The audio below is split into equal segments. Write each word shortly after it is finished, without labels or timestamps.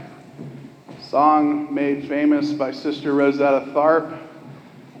Song made famous by Sister Rosetta Tharpe.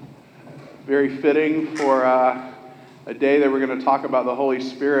 Very fitting for a day that we're going to talk about the Holy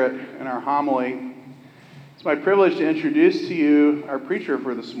Spirit in our homily. It's my privilege to introduce to you our preacher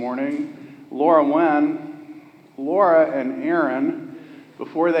for this morning, Laura Wen. Laura and Aaron,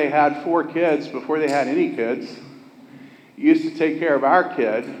 before they had 4 kids, before they had any kids, used to take care of our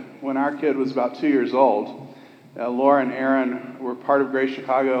kid when our kid was about 2 years old. Laura and Aaron were part of Grace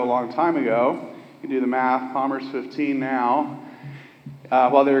Chicago a long time ago. You can do the math, Palmer's 15 now.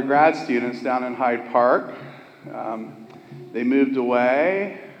 While they were grad students down in Hyde Park, they moved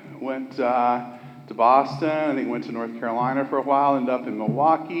away, went to Boston, I think went to North Carolina for a while, ended up in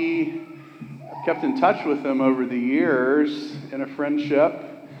Milwaukee. I've kept in touch with them over the years in a friendship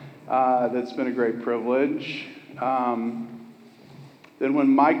that's been a great privilege. Then when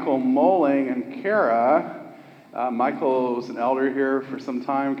Michael Moling and Kara, Michael was an elder here for some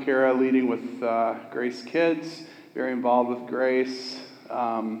time, Kara leading with Grace Kids, very involved with Grace.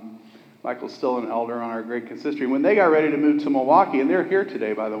 Michael's still an elder on our Great Consistory. When they got ready to move to Milwaukee, and they're here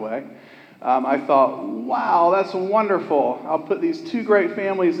today, by the way, I thought, wow, that's wonderful. I'll put these 2 great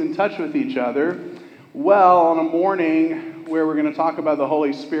families in touch with each other. Well, on a morning where we're going to talk about the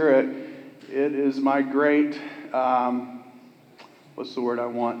Holy Spirit, it is my great, what's the word I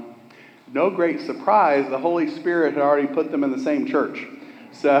want? No great surprise, the Holy Spirit had already put them in the same church.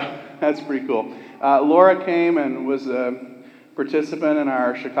 So that's pretty cool. Laura came and was a participant in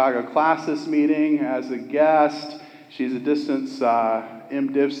our Chicago Classis meeting as a guest. She's a distance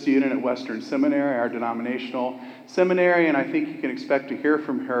MDiv student at Western Seminary, our denominational seminary, and I think you can expect to hear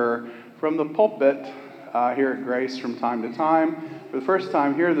from her from the pulpit here at Grace from time to time. For the first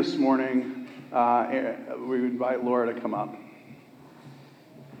time here this morning, we invite Laura to come up.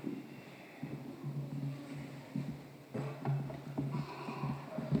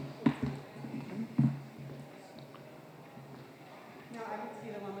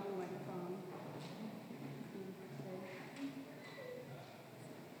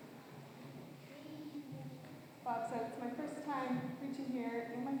 Bob said it's my first time preaching here,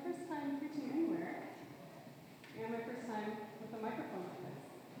 and my first time preaching anywhere, and my first time with a microphone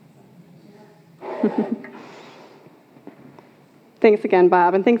like this. Thanks again,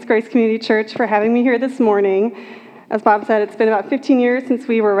 Bob, and thanks Grace Community Church for having me here this morning. As Bob said, it's been about 15 years since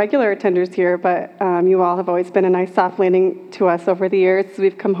we were regular attenders here, but you all have always been a nice soft landing to us over the years.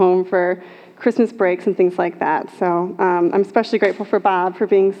 We've come home for Christmas breaks and things like that. So I'm especially grateful for Bob for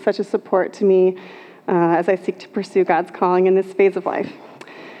being such a support to me as I seek to pursue God's calling in this phase of life.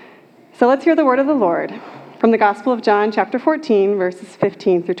 So let's hear the word of the Lord from the Gospel of John, chapter 14, verses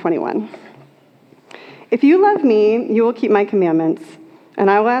 15 through 21. If you love me, you will keep my commandments, and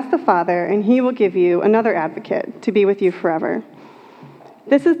I will ask the Father, and he will give you another advocate to be with you forever.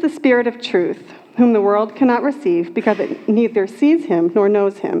 This is the Spirit of truth, whom the world cannot receive because it neither sees him nor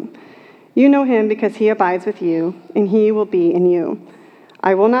knows him. You know him because he abides with you, and he will be in you.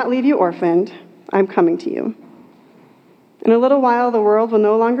 I will not leave you orphaned. I'm coming to you. In a little while, the world will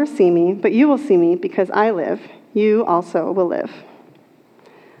no longer see me, but you will see me because I live. You also will live.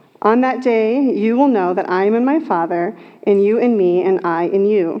 On that day, you will know that I am in my Father, and you in me, and I in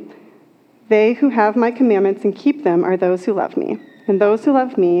you. They who have my commandments and keep them are those who love me, and those who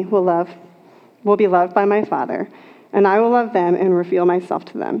love me will be loved by my Father, and I will love them and reveal myself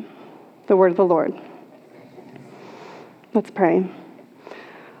to them. The word of the Lord. Let's pray.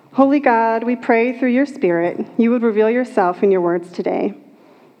 Holy God, we pray through your Spirit, you would reveal yourself in your words today.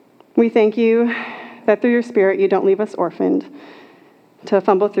 We thank you that through your Spirit you don't leave us orphaned to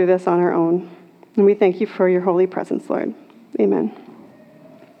fumble through this on our own. And we thank you for your holy presence, Lord. Amen.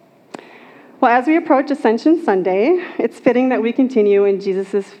 Well, as we approach Ascension Sunday, it's fitting that we continue in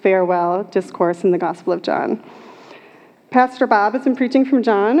Jesus' farewell discourse in the Gospel of John. Pastor Bob has been preaching from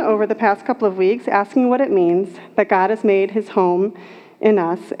John over the past couple of weeks, asking what it means that God has made his home in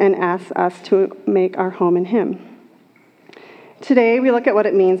us and asks us to make our home in him. Today, we look at what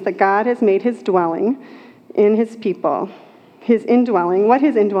it means that God has made his dwelling in his people, his indwelling, what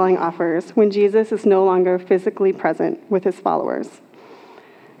his indwelling offers when Jesus is no longer physically present with his followers.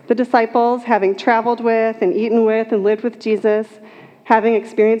 The disciples, having traveled with and eaten with and lived with Jesus, having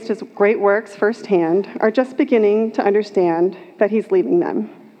experienced his great works firsthand, are just beginning to understand that he's leaving them.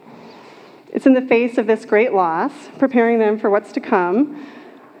 It's in the face of this great loss, preparing them for what's to come,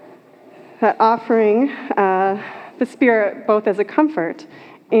 that offering the Spirit both as a comfort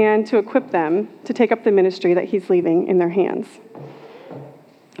and to equip them to take up the ministry that he's leaving in their hands.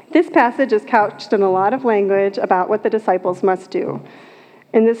 This passage is couched in a lot of language about what the disciples must do.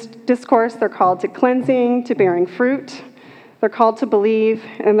 In this discourse, they're called to cleansing, to bearing fruit, They're called to believe,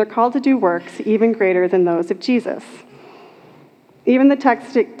 and they're called to do works even greater than those of Jesus. Even the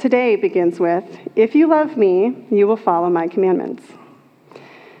text today begins with, "If you love me, you will follow my commandments."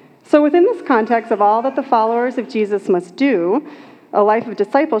 So within this context of all that the followers of Jesus must do, a life of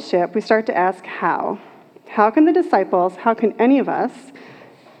discipleship, we start to ask how. How can the disciples, how can any of us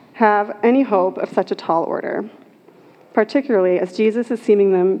have any hope of such a tall order, particularly as Jesus is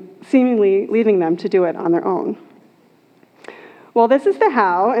seemingly leaving them to do it on their own? Well, this is the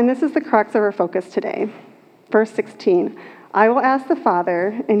how, and this is the crux of our focus today. Verse 16, "I will ask the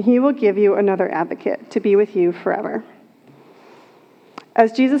Father, and he will give you another advocate to be with you forever."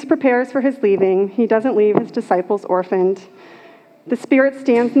 As Jesus prepares for his leaving, he doesn't leave his disciples orphaned. The Spirit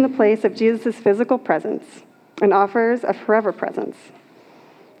stands in the place of Jesus' physical presence and offers a forever presence.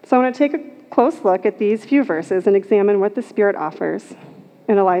 So I want to take a close look at these few verses and examine what the Spirit offers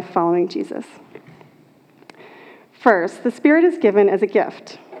in a life following Jesus. First, the Spirit is given as a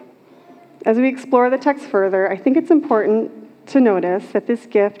gift. As we explore the text further, I think it's important to notice that this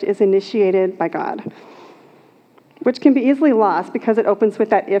gift is initiated by God, which can be easily lost because it opens with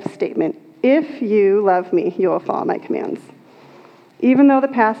that if statement. If you love me, you will follow my commands. Even though the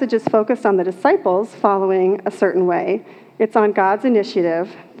passage is focused on the disciples following a certain way, it's on God's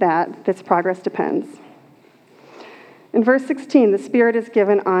initiative that this progress depends. In verse 16, the Spirit is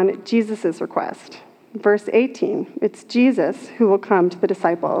given on Jesus' request. Verse 18, it's Jesus who will come to the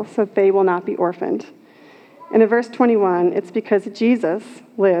disciples so that they will not be orphaned. And in verse 21, it's because Jesus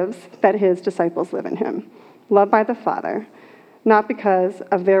lives that his disciples live in him, loved by the Father, not because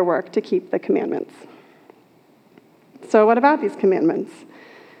of their work to keep the commandments. So what about these commandments?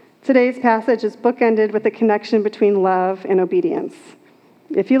 Today's passage is bookended with the connection between love and obedience.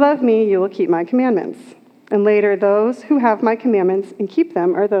 If you love me, you will keep my commandments. And later, those who have my commandments and keep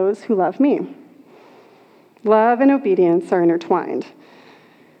them are those who love me. Love and obedience are intertwined.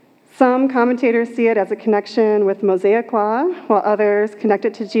 Some commentators see it as a connection with Mosaic law, while others connect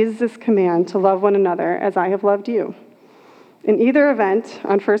it to Jesus' command to love one another as I have loved you. In either event,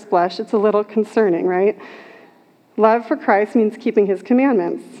 on first blush, it's a little concerning, right? Love for Christ means keeping his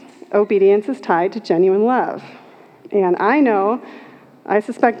commandments. Obedience is tied to genuine love. And I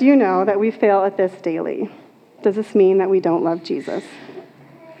suspect you know, that we fail at this daily. Does this mean that we don't love Jesus?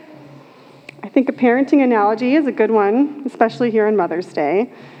 I think a parenting analogy is a good one, especially here on Mother's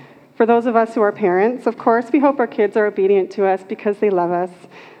Day. For those of us who are parents, of course, we hope our kids are obedient to us because they love us,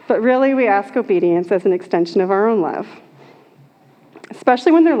 but really we ask obedience as an extension of our own love.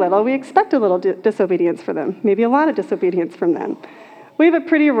 Especially when they're little, we expect a little disobedience for them, maybe a lot of disobedience from them. We have a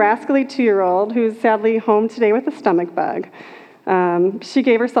pretty rascally 2-year-old who's sadly home today with a stomach bug. She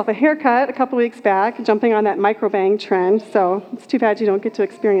gave herself a haircut a couple weeks back, jumping on that microbang trend, so it's too bad you don't get to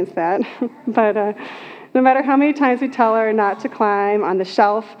experience that. But no matter how many times we tell her not to climb on the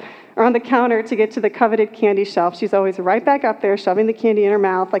shelf or on the counter to get to the coveted candy shelf, she's always right back up there, shoving the candy in her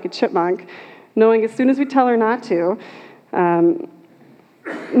mouth like a chipmunk, knowing as soon as we tell her not to,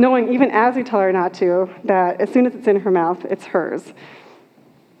 knowing even as we tell her not to, that as soon as it's in her mouth, it's hers.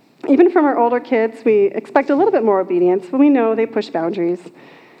 Even from our older kids, we expect a little bit more obedience, but we know they push boundaries.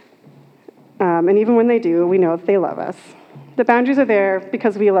 And even when they do, we know that they love us. The boundaries are there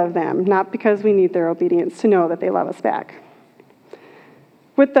because we love them, not because we need their obedience to know that they love us back.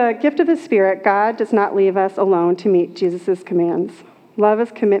 With the gift of the Spirit, God does not leave us alone to meet Jesus' commands. Love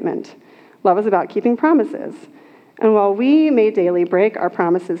is commitment. Love is about keeping promises. And while we may daily break our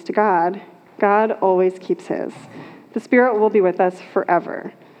promises to God, God always keeps his. The Spirit will be with us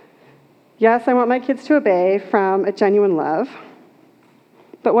forever. Yes, I want my kids to obey from a genuine love,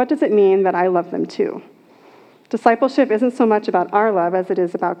 but what does it mean that I love them too? Discipleship isn't so much about our love as it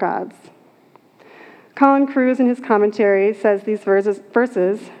is about God's. Colin Kruse, in his commentary, says these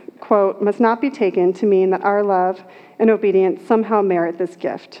verses, quote, must not be taken to mean that our love and obedience somehow merit this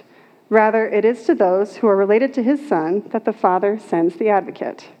gift. Rather, it is to those who are related to his Son that the Father sends the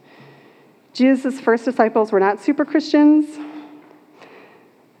advocate. Jesus' first disciples were not super Christians.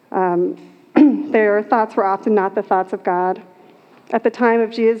 Their thoughts were often not the thoughts of God. At the time of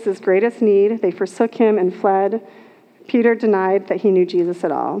Jesus' greatest need, they forsook him and fled. Peter denied that he knew Jesus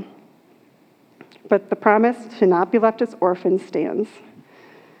at all. But the promise to not be left as orphans stands.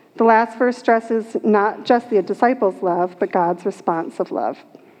 The last verse stresses not just the disciples' love, but God's response of love.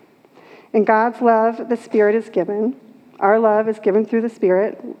 In God's love, the Spirit is given. Our love is given through the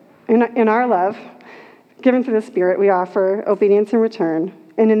Spirit. In our love, given through the Spirit, we offer obedience in return.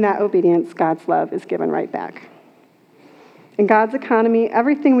 And in that obedience, God's love is given right back. In God's economy,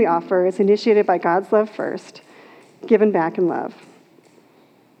 everything we offer is initiated by God's love first, given back in love.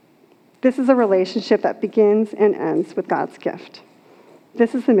 This is a relationship that begins and ends with God's gift.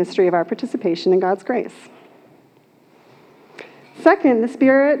 This is the mystery of our participation in God's grace. Second, the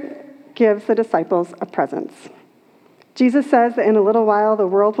Spirit gives the disciples a presence. Jesus says that in a little while the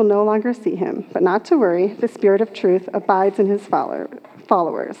world will no longer see him, but not to worry, the Spirit of truth abides in his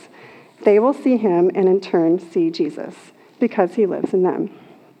followers. They will see him and in turn see Jesus because he lives in them.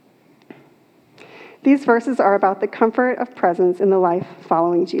 These verses are about the comfort of presence in the life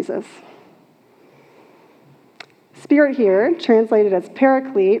following Jesus. Spirit here, translated as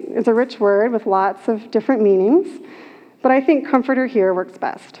paraclete, is a rich word with lots of different meanings, but I think comforter here works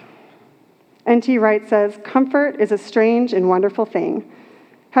best. N.T. Wright says, "Comfort is a strange and wonderful thing.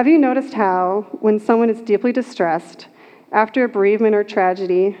 Have you noticed how, when someone is deeply distressed, after a bereavement or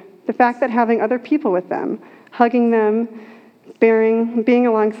tragedy, the fact that having other people with them, hugging them, being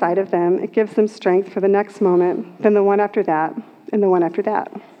alongside of them, it gives them strength for the next moment, then the one after that, and the one after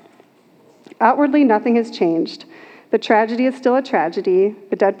that. Outwardly, nothing has changed. The tragedy is still a tragedy.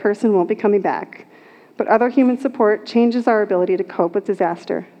 The dead person won't be coming back. But other human support changes our ability to cope with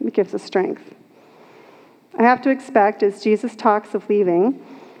disaster. It gives us strength." I have to expect, as Jesus talks of leaving,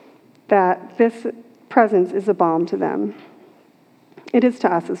 that this presence is a balm to them. It is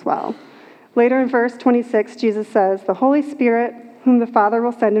to us as well. Later in verse 26, Jesus says, "The Holy Spirit, whom the Father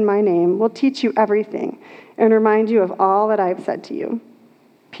will send in my name, will teach you everything and remind you of all that I have said to you.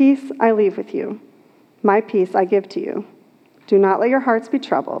 Peace I leave with you. My peace I give to you. Do not let your hearts be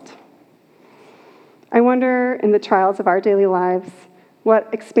troubled." I wonder, in the trials of our daily lives, what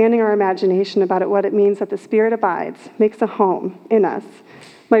expanding our imagination about what it means that the Spirit abides, makes a home in us,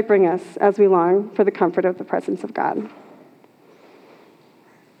 might bring us as we long for the comfort of the presence of God.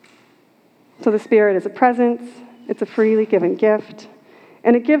 So the Spirit is a presence, it's a freely given gift,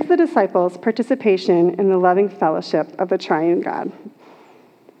 and it gives the disciples participation in the loving fellowship of the triune God.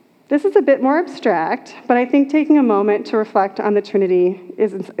 This is a bit more abstract, but I think taking a moment to reflect on the Trinity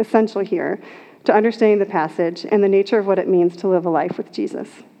is essential here to understanding the passage and the nature of what it means to live a life with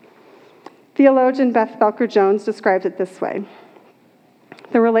Jesus. Theologian Beth Belker Jones describes it this way: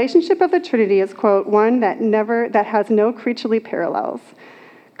 "The relationship of the Trinity is, quote, one that has no creaturely parallels.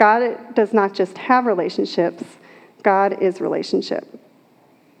 God does not just have relationships, God is relationship.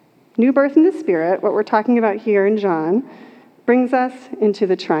 New birth in the Spirit, what we're talking about here in John, brings us into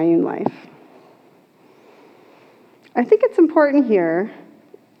the triune life." I think it's important here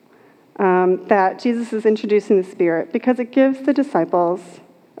that Jesus is introducing the Spirit because it gives the disciples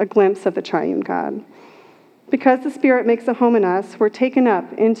a glimpse of the triune God. Because the Spirit makes a home in us, we're taken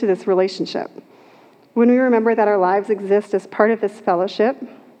up into this relationship. When we remember that our lives exist as part of this fellowship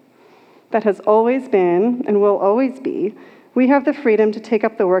that has always been and will always be, we have the freedom to take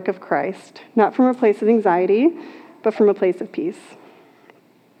up the work of Christ, not from a place of anxiety, but from a place of peace.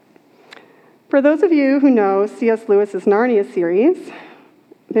 For those of you who know C.S. Lewis's Narnia series,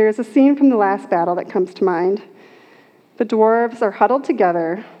 there is a scene from The Last Battle that comes to mind. The dwarves are huddled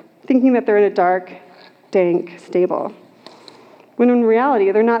together, thinking that they're in a dark, dank stable, when in reality,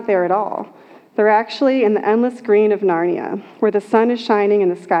 they're not there at all. They're actually in the endless green of Narnia, where the sun is shining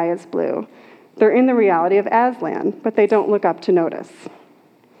and the sky is blue. They're in the reality of Aslan, but they don't look up to notice.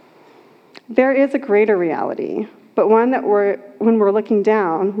 There is a greater reality, but one that when we're looking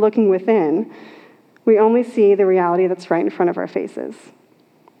down, looking within, we only see the reality that's right in front of our faces.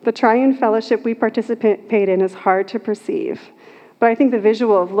 The triune fellowship we participate in is hard to perceive, but I think the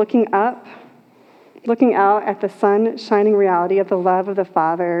visual of looking up, looking out at the sun-shining reality of the love of the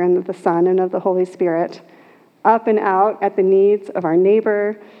Father and of the Son and of the Holy Spirit, up and out at the needs of our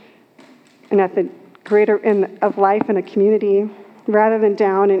neighbor and at the greater of life in a community, rather than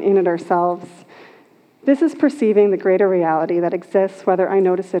down and in at ourselves. This is perceiving the greater reality that exists whether I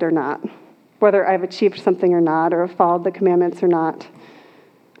notice it or not, whether I've achieved something or not, or have followed the commandments or not.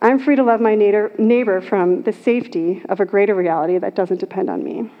 I'm free to love my neighbor from the safety of a greater reality that doesn't depend on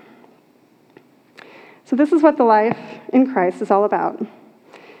me. So this is what the life in Christ is all about.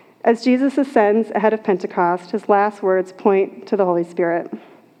 As Jesus ascends ahead of Pentecost, his last words point to the Holy Spirit.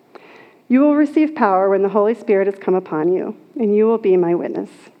 "You will receive power when the Holy Spirit has come upon you, and you will be my witness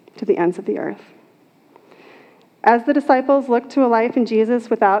to the ends of the earth." As the disciples look to a life in Jesus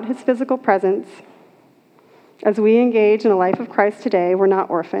without his physical presence, as we engage in a life of Christ today, we're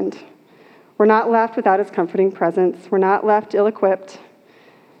not orphaned. We're not left without his comforting presence. We're not left ill-equipped.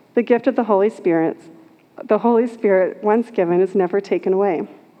 The gift of the Holy Spirit, once given, is never taken away.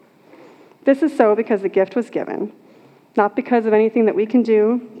 This is so because the gift was given, not because of anything that we can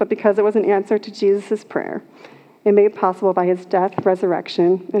do, but because it was an answer to Jesus' prayer, and made possible by his death,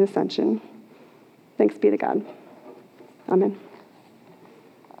 resurrection, and ascension. Thanks be to God. Amen.